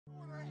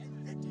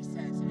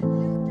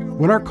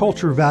When our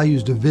culture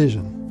values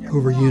division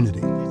over unity,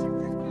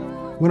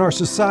 when our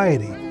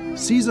society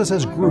sees us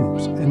as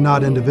groups and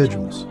not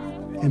individuals,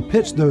 and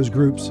pits those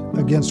groups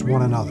against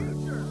one another,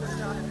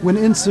 when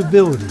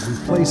incivility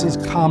replaces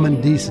common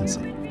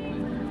decency,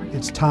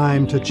 it's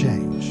time to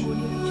change.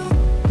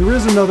 There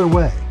is another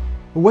way,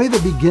 a way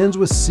that begins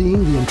with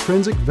seeing the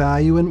intrinsic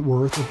value and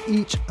worth of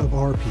each of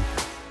our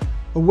people,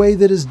 a way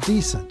that is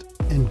decent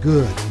and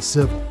good and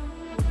civil,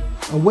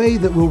 a way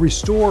that will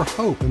restore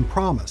hope and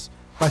promise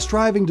by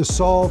striving to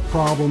solve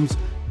problems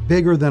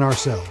bigger than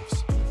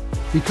ourselves,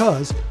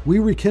 because we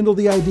rekindle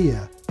the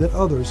idea that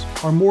others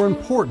are more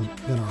important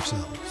than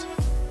ourselves.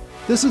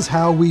 This is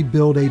how we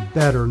build a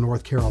better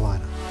North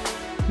Carolina.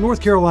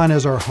 North Carolina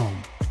is our home.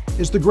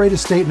 It's the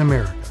greatest state in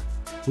America.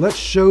 Let's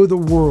show the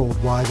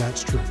world why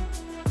that's true.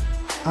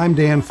 I'm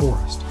Dan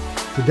Forrest.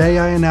 Today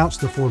I announce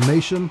the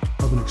formation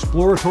of an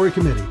exploratory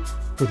committee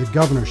for the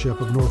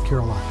governorship of North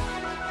Carolina.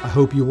 I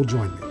hope you will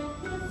join me.